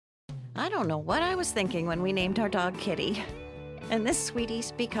I don't know what I was thinking when we named our dog Kitty. And this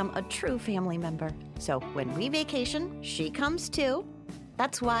sweetie's become a true family member. So when we vacation, she comes too.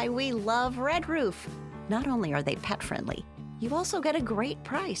 That's why we love Red Roof. Not only are they pet friendly, you also get a great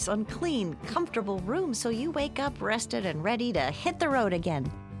price on clean, comfortable rooms so you wake up rested and ready to hit the road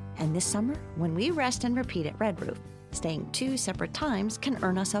again. And this summer, when we rest and repeat at Red Roof, staying 2 separate times can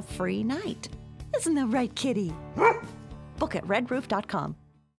earn us a free night. Isn't that right, Kitty? Book at redroof.com.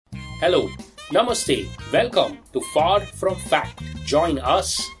 Hello, Namaste, welcome to Far From Fact. Join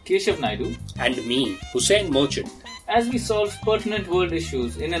us, Keshav Naidu, and me, Hussain Merchant, as we solve pertinent world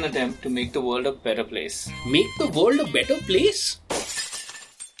issues in an attempt to make the world a better place. Make the world a better place?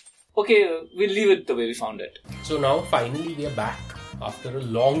 Okay, we'll leave it the way we found it. So now finally we are back after a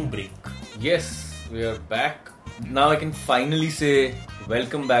long break. Yes, we are back. Now I can finally say,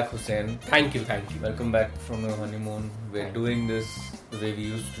 welcome back, Hussain. Thank you. Welcome back from your honeymoon. We're doing this the way we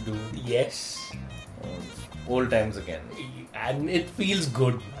used to do. Yes. Old times again. And it feels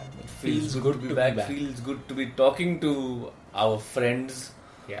good, man. It feels good to be back. Feels good to be talking to our friends.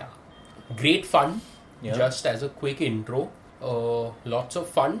 Yeah. Great fun. Yeah. Just as a quick intro. Lots of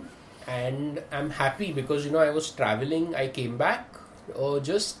fun. And I'm happy because, I was traveling. I came back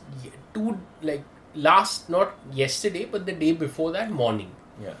just not yesterday, but the day before that morning.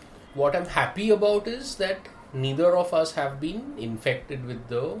 Yeah. What I'm happy about is that neither of us have been infected with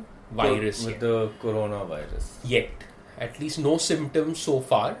the virus With the coronavirus. yet. At least no symptoms so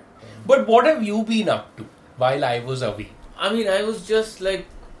far. But what have you been up to while I was away? I mean, I was just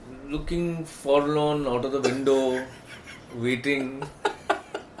looking forlorn out of the window, waiting,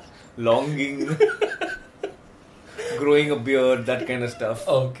 longing, growing a beard, that kind of stuff.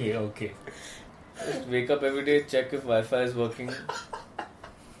 Okay. Just wake up every day, check if Wi-Fi is working.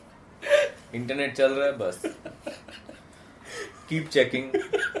 Internet chal raha hai, bas. Keep checking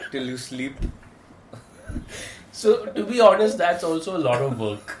till you sleep. So, to be honest, that's also a lot of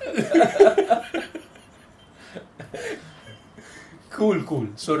work. Cool.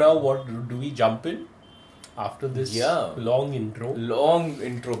 So now what, do we jump in after this long intro? Long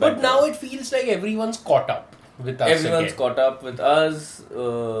intro. But now it feels like everyone's caught up with us. Everyone's again. caught up with us.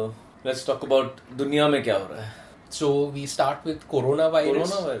 Let's talk about dunya mein kya ho raha hai. So we start with coronavirus.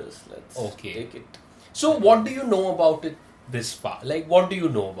 Let's take it. So what do you know about it this far? What do you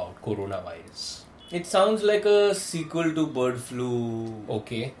know about coronavirus? It sounds like a sequel to bird flu.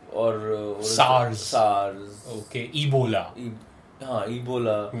 Okay. Or SARS. Okay. Ebola.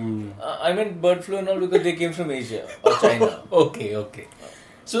 Ebola. I meant bird flu and all because they came from Asia or China. Okay.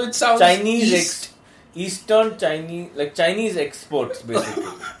 So it sounds Eastern Chinese, Chinese exports basically.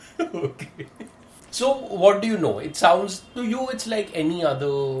 Okay. So what do you know? It sounds to you it's like any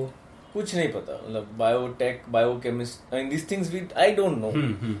other. कुछ नहीं पता. Biotech, biochemist. I mean these things I don't know.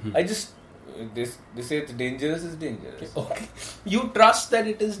 I just they say it's dangerous. It's dangerous. Okay. You trust that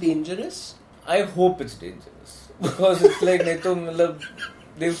it is dangerous? I hope it's dangerous because it's like नहीं तो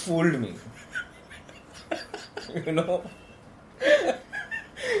they fooled me.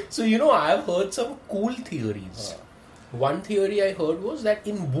 So I have heard some cool theories. One theory I heard was that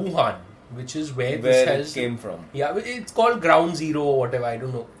in Wuhan, which is where this came from. Yeah, it's called ground zero or whatever, I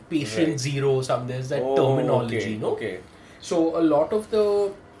don't know. Patient zero, there's that terminology, Okay. So a lot of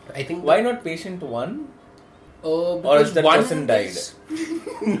the, I think... Why not patient 1? Or is that person died?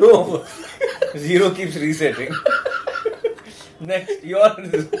 No. 0 keeps resetting. Next, you are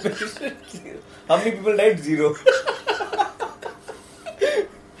patient 0. How many people died? 0.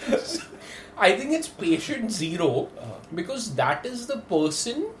 I think it's patient 0 because that is the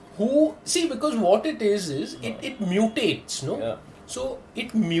person who... See, because what it is it mutates, no? Yeah. So,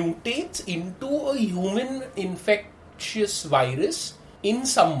 it mutates into a human infectious virus in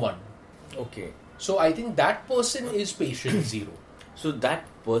someone. Okay. So, I think that person is patient 0. So, that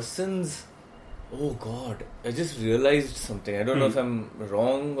person's... Oh God, I just realized something. I don't know if I'm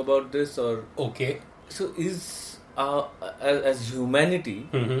wrong about this or... Okay. So, is... as humanity,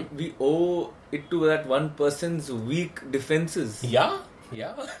 we owe it to that one person's weak defenses. Yeah.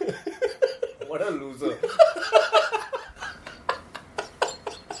 What a loser.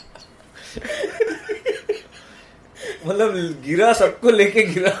 गिरा सबको लेके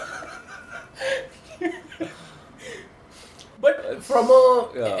गिरा. But from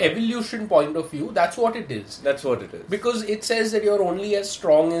a evolution point of view, that's what it is. That's what it is. Because it says that you're only as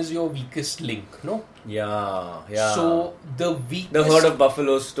strong as your weakest link, no? Yeah. So the weakest... The herd of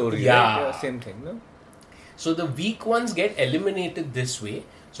buffaloes story. Yeah. Right? Same thing, no? So the weak ones get eliminated this way.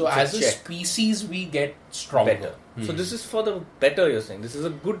 So as a species, we get stronger. Better. So this is for the better, you're saying. This is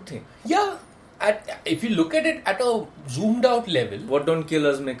a good thing. Yeah. if you look at it at a zoomed out level, What don't kill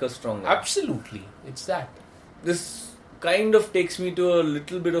us make us stronger. absolutely, it's that. This kind of takes me to a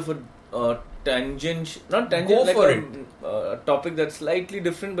little bit of a tangent, not tangent, Go like for a topic that's slightly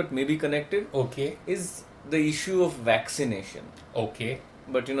different but maybe connected, Okay, is the issue of vaccination. okay.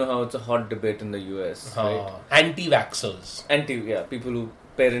 But you know how it's a hot debate in the US, right? Anti-vaxxers, People who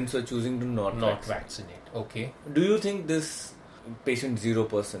parents are choosing to not vaccinate. Okay. Do you think this patient 0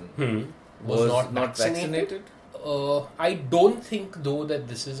 person Was was not vaccinated? I don't think though that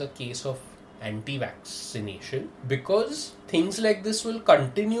this is a case of anti-vaccination, because things like this will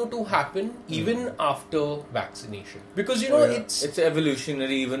continue to happen even after vaccination, because it's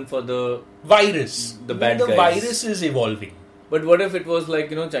evolutionary even for the virus. The bad the guys. virus is evolving. But what if it was like,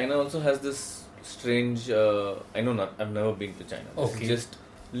 China also has this strange I've never been to China. This is Okay. just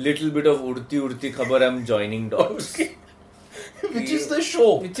little bit of urti khabar, I'm joining dots. Okay. Which is the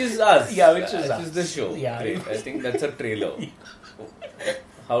show. Which is us. Yeah, which is Which us. is the show. Yeah. Great. I think that's a trailer.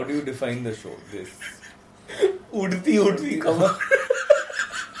 How do you define the show? This. Udti cover.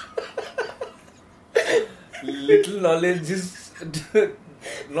 Little knowledge is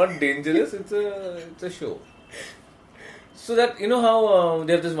not dangerous. It's a show. So that how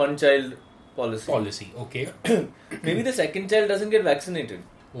they have this one child policy. Okay. Maybe the second child doesn't get vaccinated.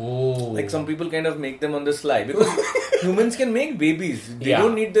 Oh. Like some people kind of make them on the sly, because humans can make babies. They Yeah.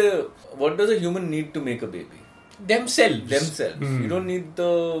 don't need what does a human need to make a baby? Themselves. You don't need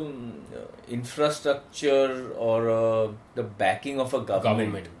the infrastructure or the backing of a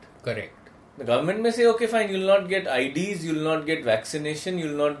government. Correct. The government may say, okay, fine, you'll not get IDs, you'll not get vaccination,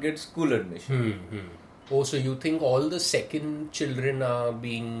 you'll not get school admission. Oh, so you think all the second children are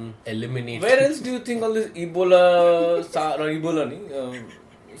being eliminated? Where else do you think all this Ebola,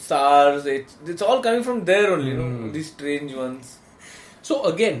 SARS, it's all coming from there only, these strange ones. So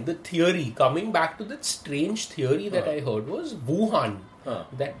again, the theory, coming back to that strange theory that I heard, was Wuhan.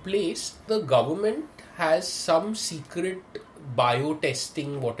 That place, the government has some secret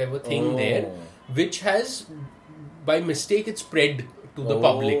biotesting whatever thing there, which has, by mistake, it's spread to the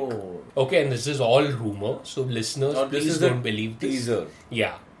public. Okay, and this is all rumor, so listeners, please don't believe this. Teaser.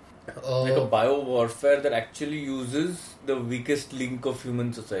 Yeah. Like a bio-warfare that actually uses the weakest link of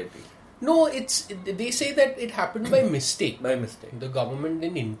human society. No, they say that it happened by mistake. By mistake. The government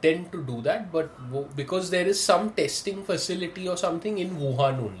didn't intend to do that, but because there is some testing facility or something in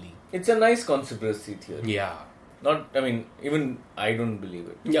Wuhan only. It's a nice conspiracy theory. Yeah. Even I don't believe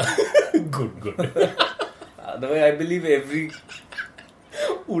it. Yeah. Good. The way I believe every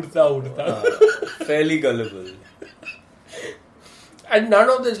Udta. fairly gullible. And none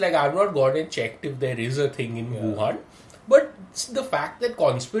of this, I've not gone and checked if there is a thing in Wuhan. But the fact that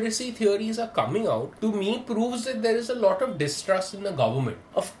conspiracy theories are coming out, to me, proves that there is a lot of distrust in the government.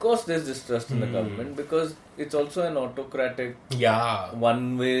 Of course there's distrust in the government, because it's also an autocratic, Yeah.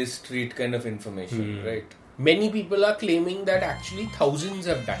 one-way street kind of information, right? Many people are claiming that actually thousands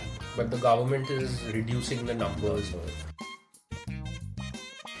have died, but the government is reducing the numbers.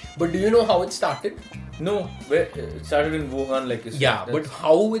 But do you know how it started? No, it started in Wuhan, like you said. Yeah, but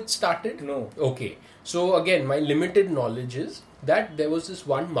how it started? No. Okay. So again, my limited knowledge is that there was this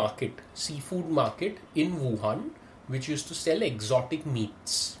one market, seafood market in Wuhan, which used to sell exotic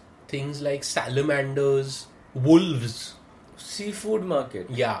meats. Things like salamanders, wolves. Seafood market.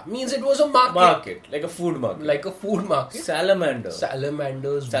 Yeah, means it was a market. Like a food market. Like a food market. Salamander.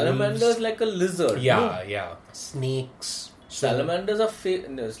 Salamanders, Salamander is wolves. like a lizard. Yeah, yeah. Snakes. So, Salamanders are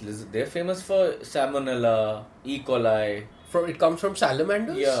they're famous for Salmonella, E. coli. it comes from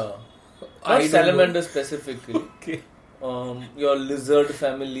salamanders? Yeah. I Not don't salamander specifically. Okay. Your lizard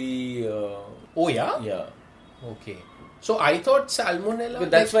family. Oh, yeah? Yeah. Okay. So I thought salmonella. But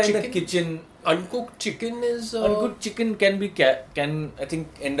that's why in the chicken, kitchen, uncooked chicken is. uncooked chicken can I think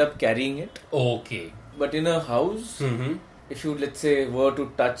end up carrying it. Okay. But in a house, if you let's say were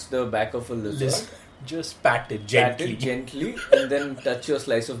to touch the back of a lizard, Just pat it pat gently. it gently, and then touch your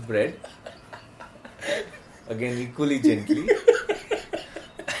slice of bread. Again, equally gently.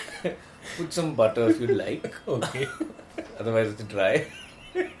 Put some butter if you like. Okay. Otherwise, it's dry.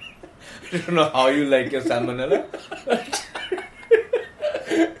 I don't know how you like your salmonella.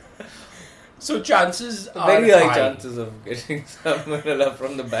 So chances are Very high high. chances of getting salmonella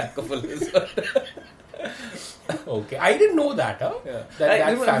from the back of a lizard. Okay. I didn't know that, huh? Yeah.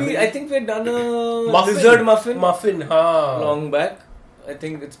 That family. I think we've done a Muffin. lizard muffin Huh? long back. I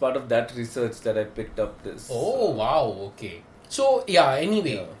think it's part of that research that I picked up this. Oh, wow. Okay. So, yeah,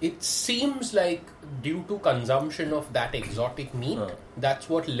 anyway, Yeah. it seems like due to consumption of that exotic meat, that's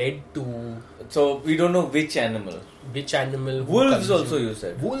what led to So we don't know which animal. which animal. who Wolves consumed- also, you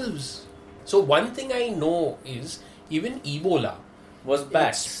said. Wolves. So one thing I know is even Ebola Was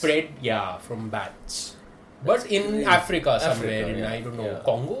bats. spread, from bats. But in crazy. Africa somewhere, Africa, I don't know, yeah.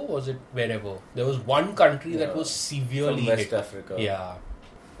 Congo, was it wherever? There was one country that was severely From West hit. Africa. Yeah.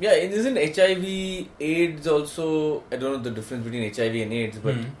 Yeah, isn't HIV, AIDS also? I don't know the difference between HIV and AIDS,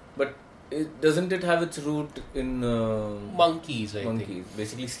 but doesn't it have its root in Monkeys, I think. monkeys?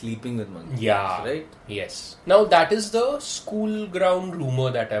 Basically, sleeping with monkeys. Yeah. Right. Yes. Now that is the school ground rumor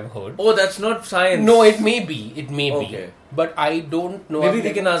that I've heard. Oh, that's not science. No, it may be. It may Okay. be. But I don't know. Maybe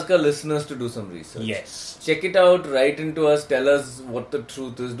we can ask our listeners to do some research. Yes. Check it out. Write into us. Tell us what the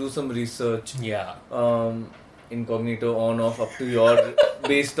truth is. Do some research. Yeah. Incognito, on, off, up to your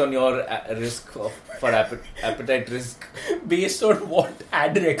based on your risk for appetite risk. Based on what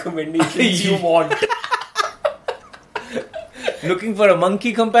ad recommendations you want. Looking for a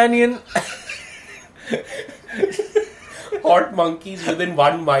monkey companion? Hot monkeys within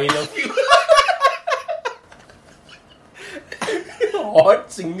 1 mile of you. Hot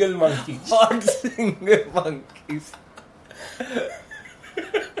single monkeys. Hot single monkeys.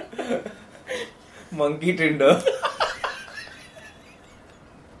 Monkey Tinder.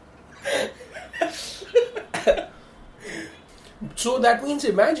 So that means,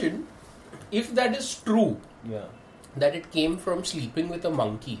 imagine if that is true, Yeah. that it came from sleeping with a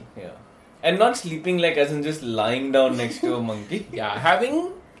monkey. Yeah. And not sleeping like as in just lying down next to a monkey. Yeah,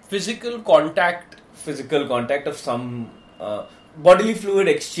 having physical contact. Physical contact of some bodily fluid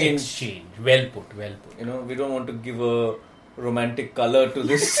exchange. Well put, well put. You know, we don't want to give a romantic color to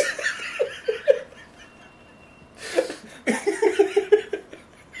this.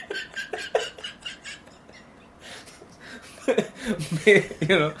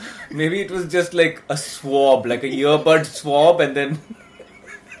 You know, maybe it was just like a swab, like a earbud swab, and then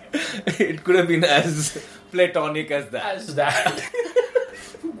it could have been as platonic as that. As that.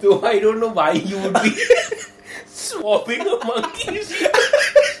 Though I don't know why you would be swapping a monkey's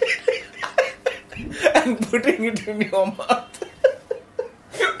And putting it in your mouth.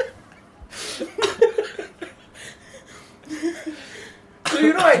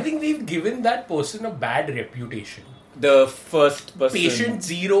 So, I think we've given that person a bad reputation. The first person. Patient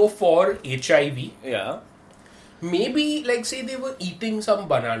 0 for HIV. Yeah. Maybe, like, say they were eating some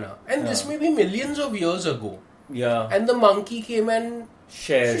banana. And this may be millions of years ago. Yeah. And the monkey came and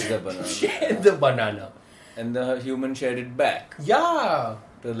Shares the banana. shared the banana. And the human shared it back. Yeah.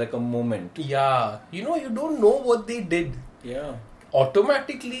 It was like a moment. Yeah. You don't know what they did. Yeah.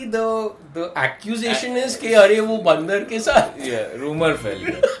 Automatically the accusation is कि अरे वो बंदर के साथ. Yeah, rumor fell.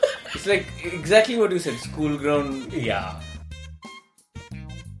 It's like exactly what you said, school ground. Yeah.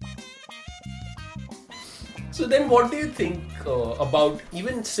 So then what do you think about,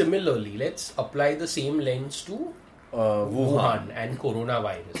 even similarly, let's apply the same lens to Wuhan and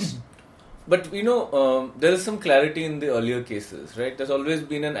coronavirus. But there is some clarity in the earlier cases, right? There's always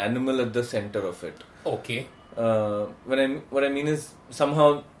been an animal at the center of it. Okay. What I mean is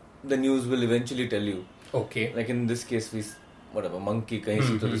somehow the news will eventually tell you. Okay. Like in this case, monkey kahin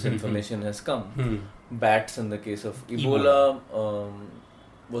se to this information has come. Bats in the case of Ebola.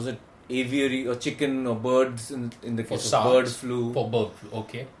 Was it aviary or chicken or birds in the case of bird flu? For bird flu,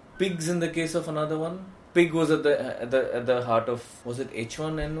 okay. Pigs in the case of another one. Pig was at the heart of, was it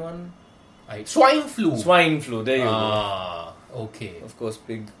H1N1? Swine flu. Swine flu. There you go. Okay. Of course,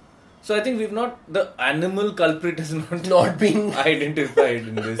 pig. So I think the animal culprit has not been identified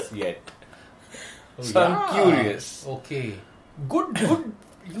in this yet. So I'm curious. Okay. Good.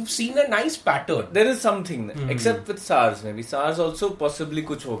 You've seen a nice pattern. There is something, except with SARS. Maybe SARS also possibly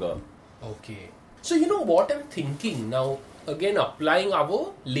kuch hoga. Okay. So what I'm thinking now. Again, applying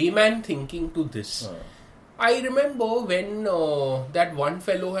our layman thinking to this. I remember when that one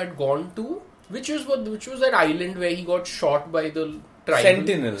fellow had gone to which was that island where he got shot by the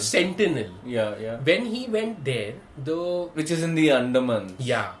tribal Sentinel. Yeah. When he went there, which is in the Andaman.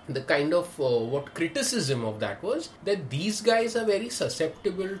 Yeah, the kind of what criticism of that was that these guys are very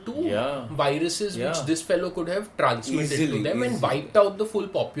susceptible to viruses which this fellow could have transmitted to them and wiped out the full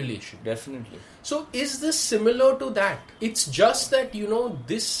population. Definitely. So is this similar to that? It's just that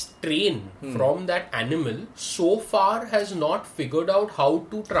this strain from that animal so far has not figured out how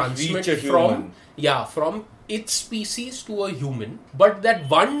to transmit from its species to a human, but that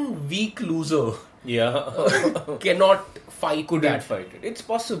one weak loser cannot fight fight it. It's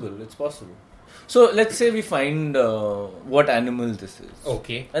possible. So let's say we find what animal this is.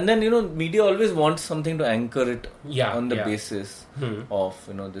 Okay. And then media always wants something to anchor it on the basis of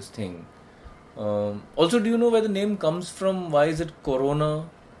this thing. Also, do you know where the name comes from? Why is it Corona?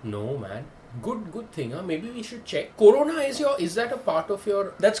 No, man. Good thing, huh? Maybe we should check. Corona is that a part of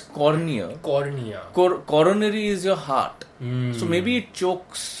your That's cornea. cornea? Coronary is your heart. So maybe it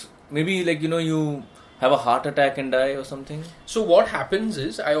chokes. Maybe like, you have a heart attack and die or something. So what happens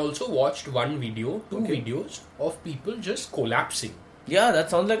is, I also watched two videos of people just collapsing. Yeah, that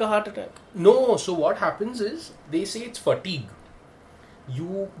sounds like a heart attack. No, so what happens is, they say it's fatigue.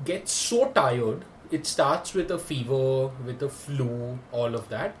 You get so tired, it starts with a fever, with a flu, all of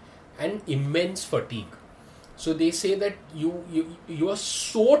that, and immense fatigue. So they say that you are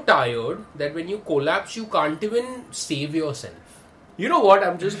so tired that when you collapse, you can't even save yourself. You know what?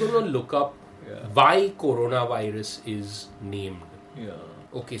 I'm just going to look up why coronavirus is named. Yeah.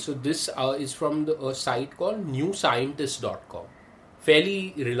 Okay, so this is from a site called newscientist.com.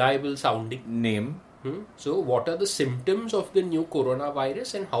 Fairly reliable sounding Name. So, what are the symptoms of the new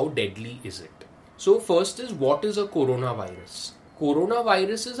coronavirus and how deadly is it? So, first is, what is a coronavirus?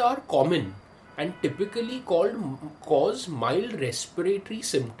 Coronaviruses are common and typically cause mild respiratory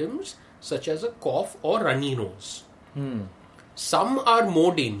symptoms such as a cough or runny nose. Some are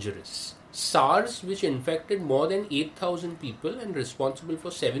more dangerous. SARS, which infected more than 8,000 people and responsible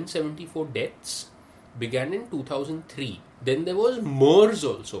for 774 deaths, began in 2003. Then there was MERS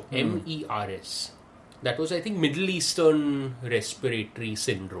also, MERS. That was, I think, Middle Eastern Respiratory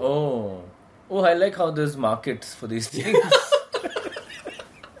Syndrome. Oh, I like how there's markets for these things.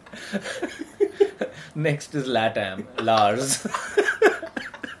 Next is LATAM, Lars.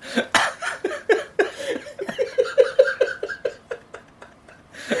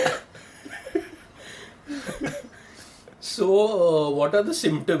 So, what are the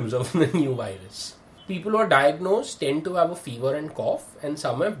symptoms of the new virus? People who are diagnosed tend to have a fever and cough, and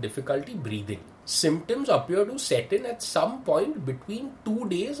some have difficulty breathing. Symptoms appear to set in at some point between 2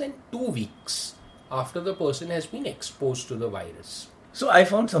 days and 2 weeks after the person has been exposed to the virus. So I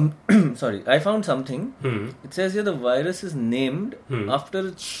found I found something. It says here the virus is named after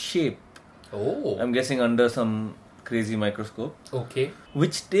its shape. Oh. I'm guessing under some crazy microscope. Okay.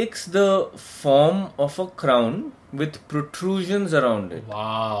 Which takes the form of a crown with protrusions around it.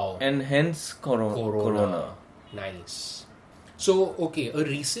 Wow. And hence corona. Nice. So, okay, a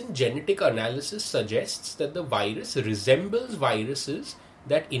recent genetic analysis suggests that the virus resembles viruses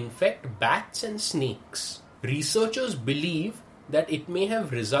that infect bats and snakes. Researchers believe that it may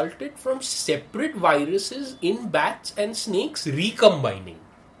have resulted from separate viruses in bats and snakes recombining.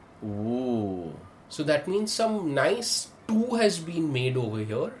 Ooh. So that means some nice stew has been made over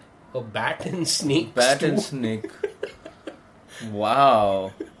here. A bat and snake Bat and snake.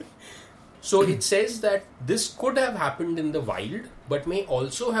 Wow. So it says that this could have happened in the wild, but may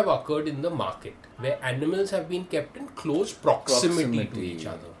also have occurred in the market, where animals have been kept in close proximity to each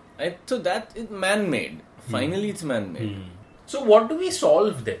other. So that is man-made. Finally, it's man-made. So what do we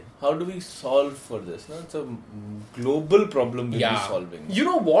solve then? How do we solve for this? No, it's a global problem we'll be solving. You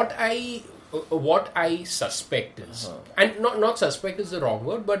know what I suspect is, and not suspect is the wrong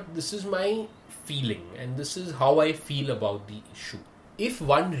word, but this is my feeling, and this is how I feel about the issue. If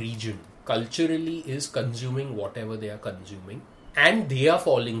one region culturally is consuming whatever they are consuming, and they are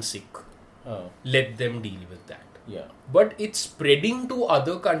falling sick, let them deal with that. Yeah. But it's spreading to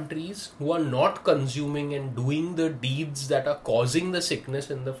other countries who are not consuming and doing the deeds that are causing the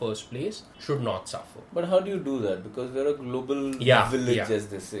sickness in the first place should not suffer. But how do you do that? Because we're a global village, as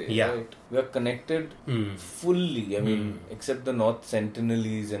they say. Yeah. Right? We are connected fully. I mean, except the North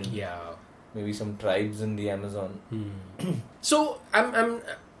Sentinelese and maybe some tribes in the Amazon. So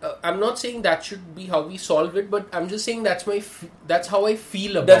I'm not saying that should be how we solve it, but I'm just saying that's how I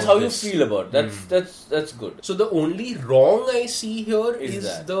feel about it. That's how you feel about it. That's good. So the only wrong I see here is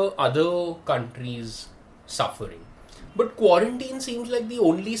the other countries suffering. But quarantine seems like the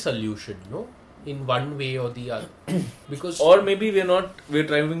only solution, no? In one way or the other. Or maybe we're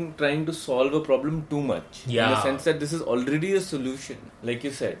trying to solve a problem too much. Yeah. In the sense that this is already a solution. Like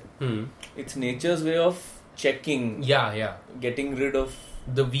you said. It's nature's way of checking. Getting rid of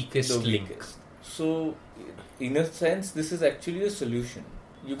the weakest link. So, in a sense, this is actually a solution.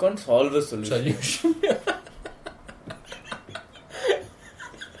 You can't solve a solution.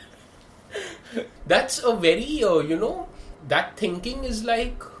 That's a very, that thinking is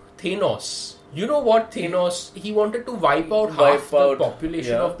like Thanos. You know what Thanos, he wanted to wipe out half the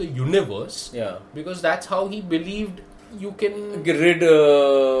population of the universe. Yeah. Because that's how he believed you can get rid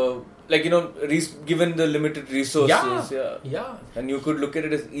given the limited resources. Yeah. And you could look at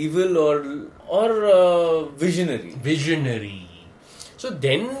it as evil or visionary. Visionary. So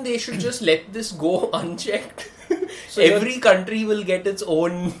then they should just let this go unchecked. So every country will get its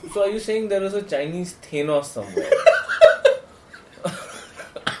own. So are you saying there is a Chinese Thanos somewhere?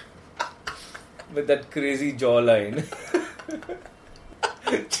 with that crazy jawline.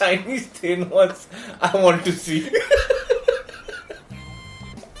 Chinese Thanos, I want to see.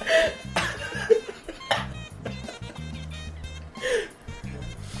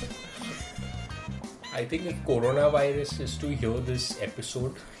 I think if coronavirus is to hear this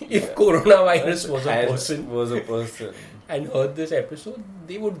episode, if coronavirus was a person and heard this episode,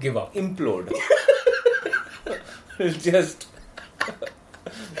 they would give up. Implode. It's just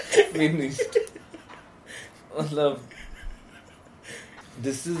finished.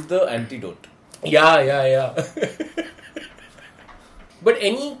 This is the antidote. Yeah. But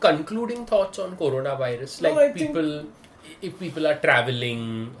any concluding thoughts on coronavirus? Like if people are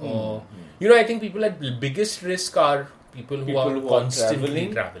traveling or... I think people at biggest risk are people who are constantly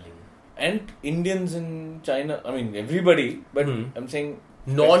traveling. And Indians in China. I mean, everybody. But I'm saying...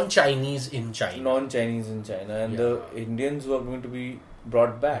 Non-Chinese in China. And the Indians who are going to be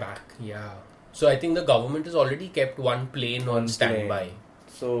brought back. Yeah. So I think the government has already kept one plane on standby.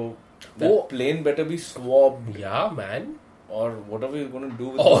 So that plane better be swabbed. Yeah, man. Or whatever you're going to do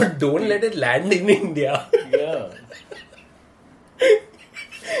with or don't let it land in India. Yeah.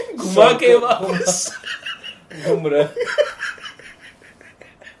 Ghuma ke vapas. Ghumra.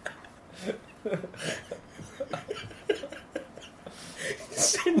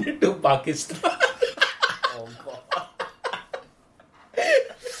 Send it to Pakistan. Oh God.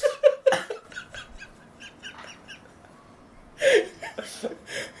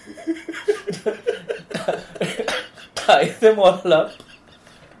 Tie them all up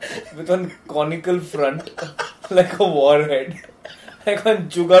with one conical front like a warhead, like one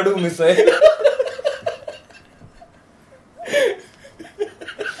Jugadu missile,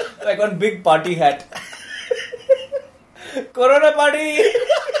 like one big party hat. Corona party!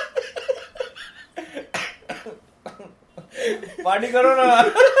 Party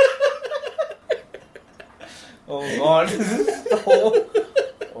Corona! Oh God, this is so...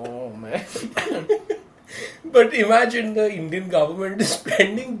 Oh man. But imagine the Indian government is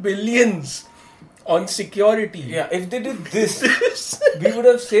spending billions on security. Yeah, if they did this, we would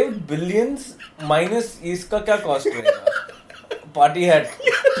have saved billions minus iska kya cost rahega? Party hat,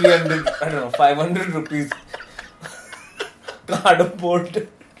 300, 500 rupees. Cardboard.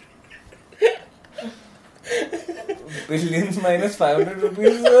 Billions minus 500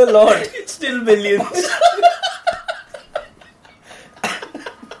 rupees is a lot. It's still billions.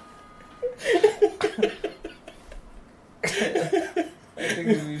 I think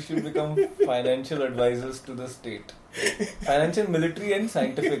we should become financial advisors to the state. Financial, military and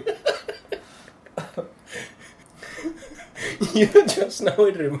scientific. Just now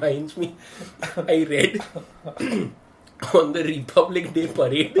it reminds me, I read on the Republic Day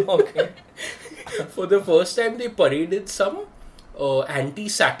parade. Okay. For the first time they paraded some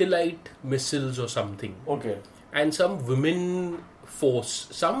anti-satellite missiles or something. Okay. And some women force.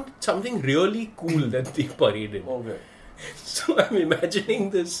 Something really cool that they paraded. Okay. So I'm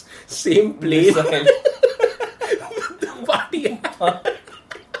imagining this same plane with the party hat.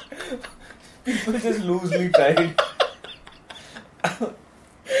 People just loosely tied.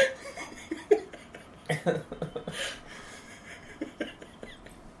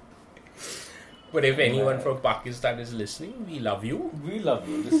 But if anyone from Pakistan is listening, we love you. We love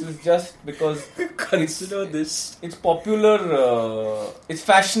you. This is just because Consider this. It's popular. It's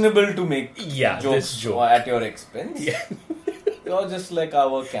fashionable to make jokes at your expense. Yeah. You're just like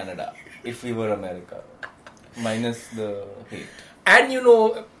our Canada, if we were America, minus the hate. And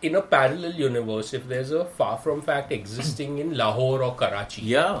in a parallel universe, if there's a Far From Fact existing in Lahore or Karachi,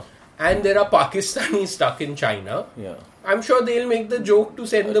 yeah, and there are Pakistanis stuck in China, yeah, I'm sure they'll make the joke to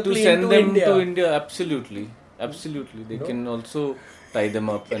send the plane to India. To India, absolutely. They can also tie them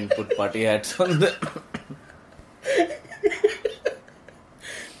up and put party hats on them.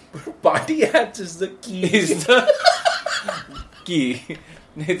 Party hats is the key. की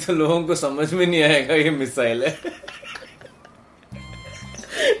नहीं तो लोगों को समझ में नहीं आएगा ये मिसाइल है.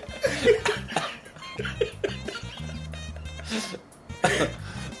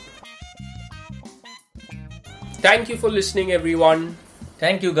 Thank you for listening, everyone.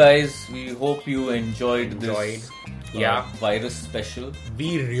 Thank you, guys. We hope you enjoyed this virus special.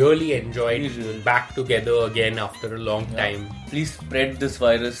 We really enjoyed back together again after a long time. Please spread this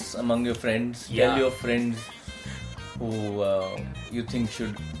virus among your friends. Tell your friends who you think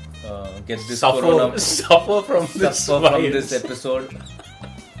should get this suffer from this episode.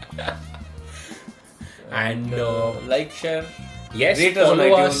 And like, share. Yes, rate us on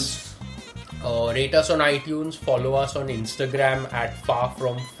iTunes. Rate us on iTunes. Follow us on Instagram at Far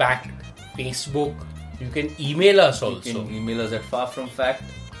From Fact. Facebook. You can email us also. You can email us at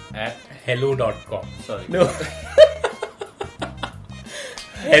farfromfact@gmail.com. hello.com. Sorry. No.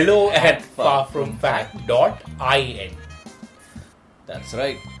 hello@farfromfact.in. That's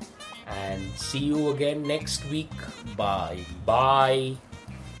right. And see you again next week. Bye. Bye.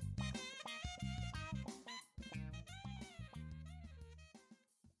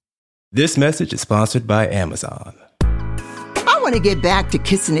 This message is sponsored by Amazon. I want to get back to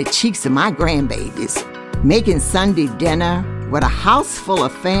kissing the cheeks of my grandbabies, making Sunday dinner with a house full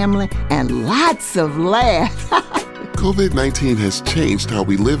of family and lots of laughs. COVID-19 has changed how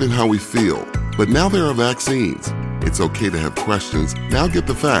we live and how we feel, but now there are vaccines. It's okay to have questions. Now get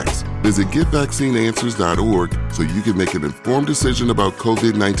the facts. Visit getvaccineanswers.org so you can make an informed decision about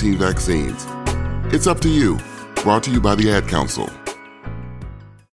COVID-19 vaccines. It's up to you. Brought to you by the Ad Council.